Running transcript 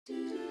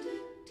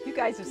You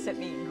guys have sent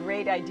me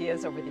great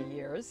ideas over the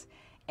years,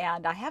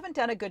 and I haven't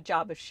done a good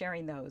job of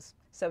sharing those.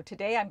 So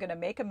today I'm going to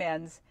make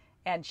amends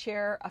and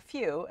share a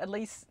few, at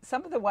least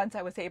some of the ones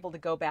I was able to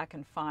go back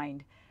and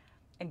find.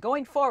 And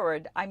going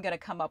forward, I'm going to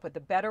come up with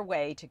a better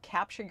way to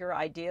capture your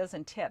ideas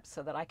and tips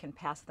so that I can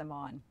pass them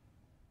on.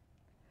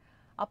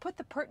 I'll put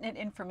the pertinent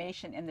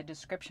information in the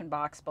description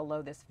box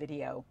below this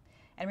video.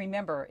 And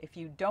remember, if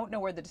you don't know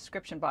where the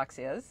description box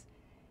is,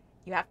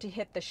 you have to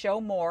hit the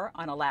Show More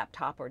on a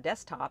laptop or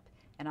desktop,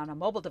 and on a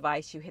mobile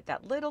device you hit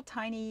that little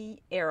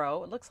tiny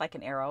arrow, it looks like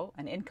an arrow,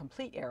 an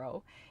incomplete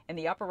arrow, in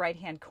the upper right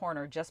hand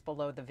corner just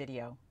below the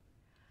video.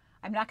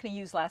 I'm not going to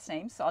use last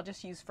names, so I'll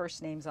just use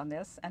first names on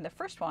this, and the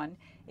first one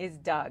is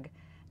Doug.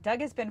 Doug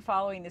has been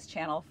following this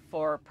channel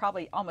for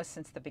probably almost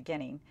since the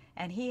beginning,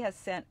 and he has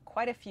sent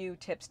quite a few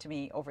tips to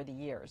me over the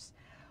years.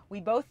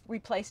 We both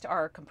replaced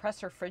our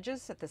compressor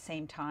fridges at the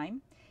same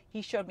time.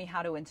 He showed me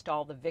how to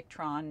install the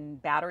Victron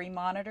battery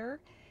monitor.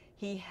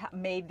 He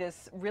made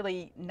this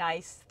really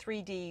nice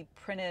 3D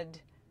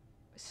printed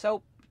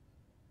soap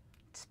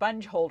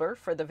sponge holder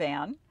for the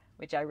van,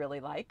 which I really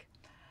like.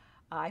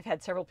 I've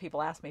had several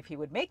people ask me if he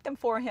would make them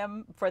for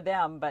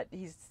them, but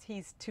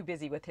he's too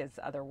busy with his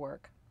other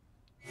work.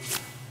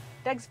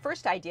 Doug's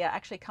first idea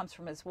actually comes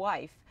from his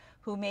wife,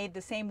 who made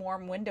the same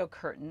warm window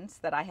curtains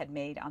that I had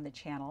made on the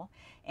channel,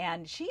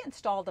 and she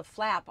installed a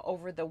flap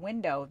over the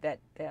window that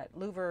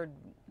louvered,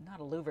 not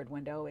a louvered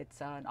window,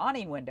 it's an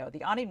awning window,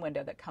 the awning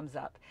window that comes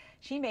up.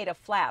 She made a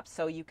flap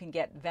so you can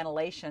get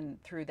ventilation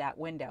through that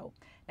window.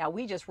 Now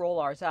we just roll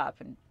ours up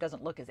and it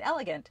doesn't look as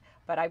elegant,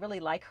 but I really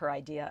like her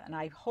idea and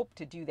I hope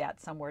to do that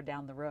somewhere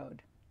down the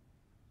road.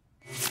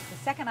 The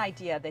second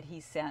idea that he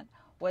sent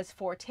was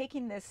for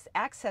taking this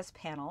access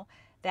panel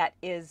that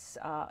is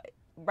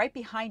right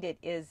behind it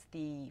is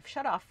the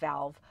shutoff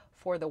valve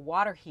for the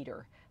water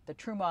heater, the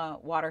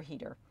Truma water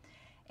heater.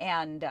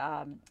 And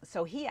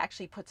so he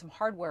actually put some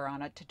hardware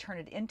on it to turn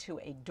it into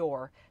a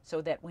door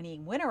so that when he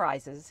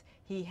winterizes,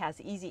 he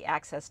has easy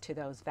access to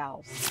those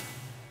valves.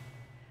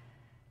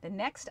 The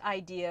next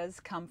ideas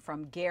come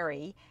from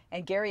Gary,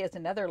 and Gary is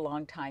another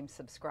longtime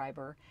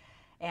subscriber.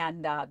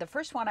 And the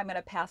first one I'm going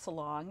to pass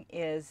along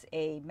is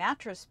a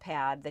mattress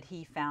pad that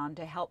he found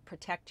to help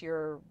protect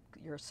your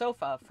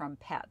sofa from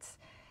pets.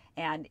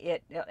 And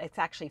it's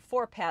actually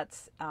for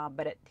pets,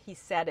 but he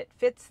said it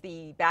fits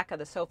the back of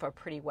the sofa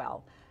pretty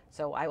well.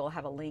 So I will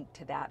have a link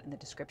to that in the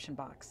description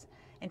box.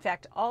 In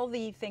fact, all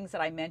the things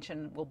that I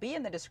mentioned will be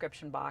in the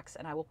description box,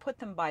 and I will put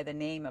them by the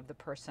name of the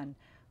person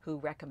who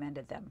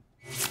recommended them.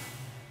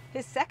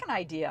 His second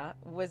idea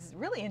was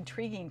really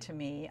intriguing to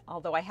me,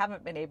 although I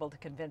haven't been able to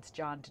convince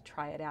John to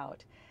try it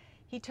out.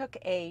 He took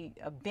a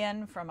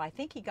bin from, I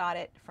think he got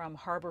it from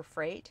Harbor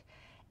Freight,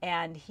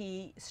 and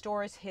he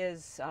stores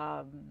his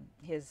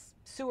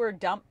sewer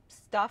dump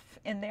stuff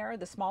in there,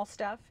 the small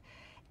stuff,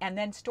 and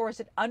then stores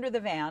it under the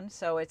van,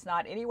 so it's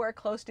not anywhere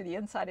close to the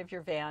inside of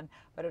your van,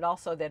 but it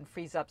also then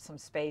frees up some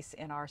space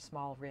in our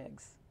small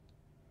rigs.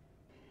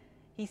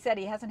 He said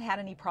he hasn't had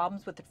any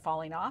problems with it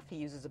falling off. He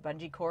uses a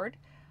bungee cord.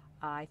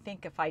 I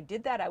think if I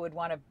did that, I would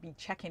want to be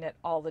checking it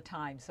all the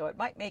time, so it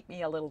might make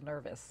me a little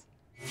nervous.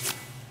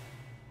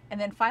 And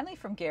then finally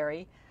from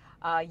Gary,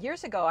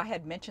 years ago I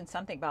had mentioned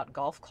something about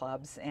golf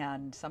clubs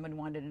and someone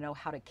wanted to know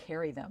how to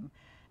carry them.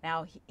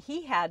 Now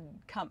he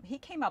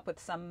came up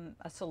with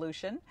a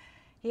solution.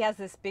 He has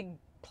this big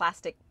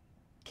plastic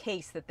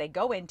case that they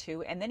go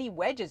into, and then he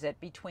wedges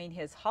it between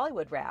his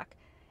Hollywood rack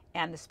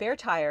and the spare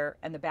tire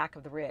and the back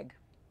of the rig.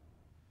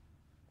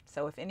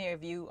 So if any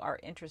of you are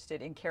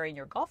interested in carrying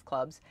your golf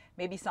clubs,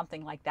 maybe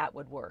something like that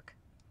would work.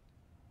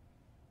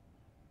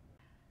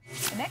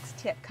 The next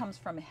tip comes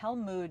from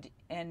Helmut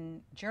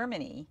in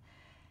Germany,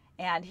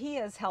 and he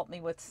has helped me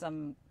with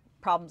some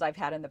problems I've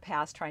had in the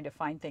past trying to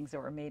find things that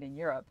were made in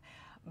Europe.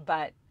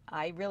 But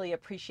I really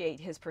appreciate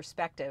his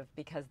perspective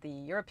because the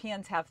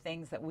Europeans have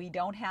things that we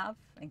don't have,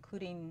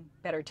 including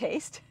better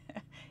taste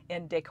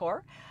in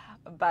decor.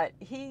 But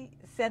he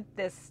sent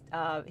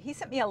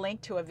me a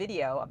link to a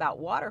video about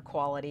water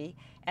quality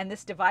and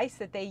this device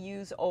that they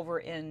use over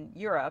in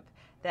Europe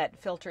that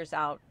filters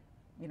out,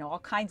 all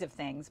kinds of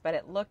things, but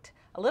it looked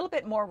a little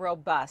bit more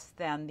robust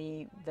than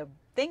the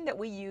thing that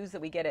we use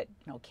that we get at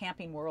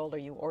Camping World, or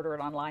you order it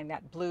online,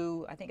 that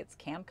blue, I think it's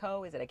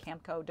Camco, is it a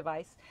Camco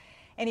device?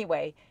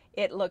 Anyway,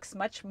 it looks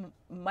much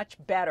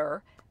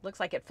better. Looks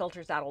like it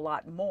filters out a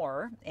lot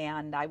more,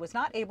 and I was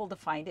not able to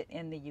find it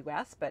in the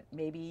US, but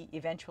maybe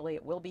eventually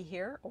it will be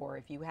here, or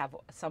if you have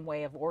some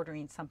way of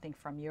ordering something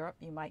from Europe,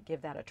 you might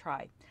give that a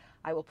try.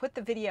 I will put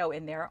the video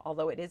in there,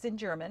 although it is in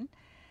German,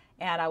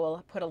 and I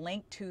will put a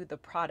link to the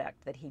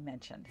product that he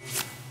mentioned.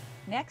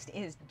 Next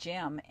is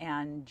Jim,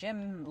 and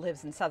Jim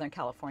lives in Southern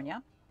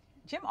California.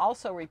 Jim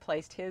also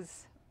replaced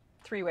his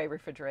 3-way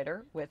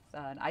refrigerator with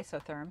an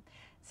isotherm,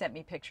 sent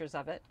me pictures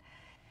of it.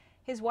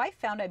 His wife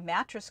found a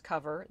mattress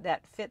cover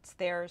that fits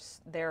their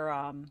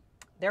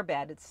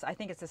bed. I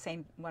think it's the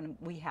same one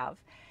we have.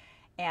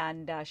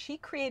 And she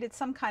created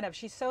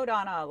she sewed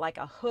on like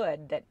a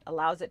hood that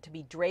allows it to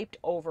be draped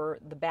over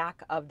the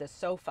back of the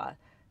sofa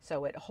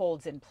so it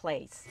holds in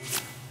place.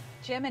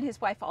 Jim and his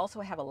wife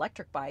also have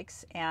electric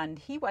bikes, and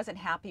he wasn't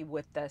happy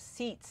with the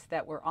seats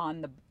that were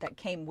that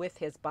came with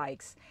his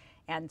bikes.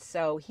 And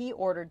so he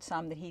ordered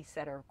some that he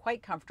said are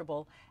quite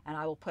comfortable, and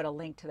I will put a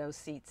link to those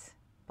seats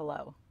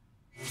below.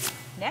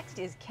 Next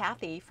is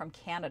Kathy from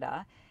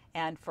Canada.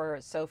 And for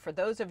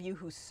those of you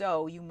who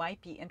sew, you might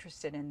be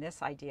interested in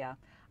this idea.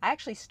 I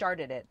actually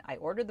started it. I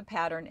ordered the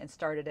pattern and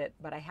started it,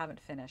 but I haven't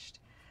finished.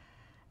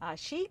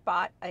 She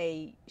got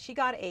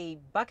a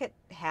bucket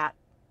hat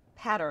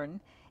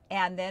pattern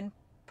and then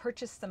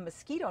purchased some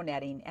mosquito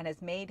netting and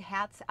has made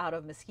hats out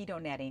of mosquito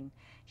netting.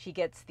 She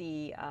gets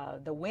the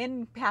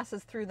wind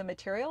passes through the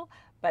material,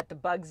 but the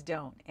bugs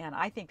don't. And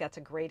I think that's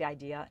a great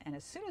idea. And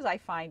as soon as I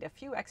find a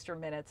few extra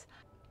minutes,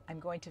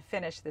 I'm going to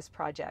finish this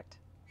project.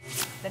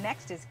 The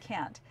next is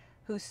Kent,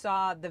 who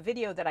saw the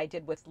video that I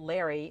did with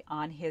Larry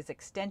on his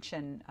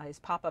extension, his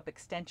pop-up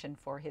extension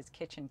for his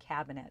kitchen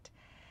cabinet.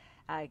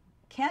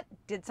 Kent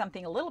did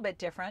something a little bit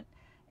different,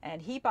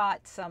 and he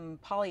bought some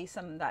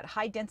that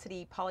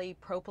high-density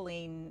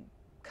polypropylene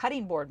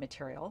cutting board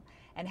material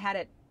and had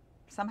it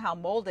somehow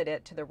molded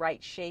it to the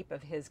right shape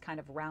of his kind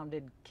of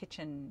rounded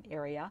kitchen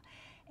area,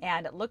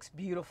 and it looks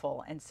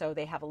beautiful. And so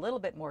they have a little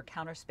bit more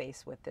counter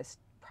space with this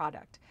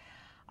product.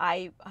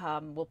 I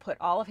will put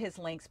all of his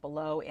links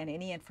below and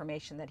any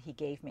information that he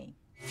gave me.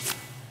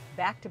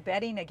 Back to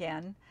bedding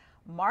again.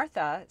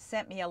 Martha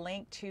sent me a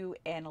link to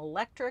an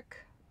electric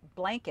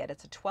blanket.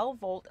 It's a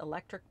 12-volt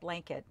electric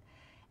blanket.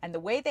 And the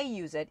way they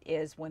use it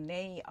is when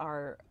they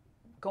are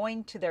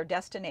going to their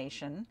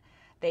destination,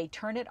 they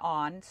turn it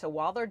on. So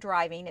while they're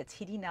driving, it's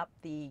heating up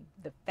the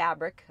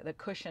fabric, the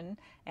cushion,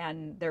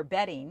 and their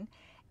bedding.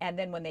 And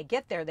then when they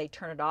get there, they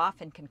turn it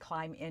off and can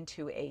climb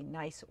into a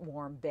nice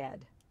warm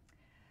bed.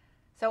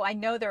 So I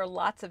know there are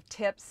lots of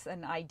tips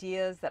and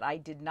ideas that I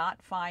did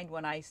not find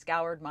when I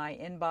scoured my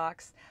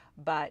inbox,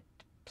 but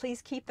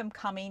please keep them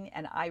coming,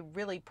 and I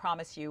really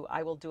promise you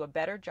I will do a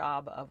better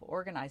job of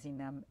organizing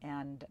them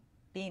and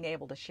being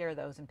able to share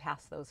those and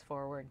pass those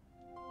forward.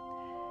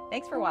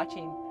 Thanks for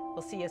watching.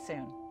 We'll see you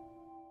soon.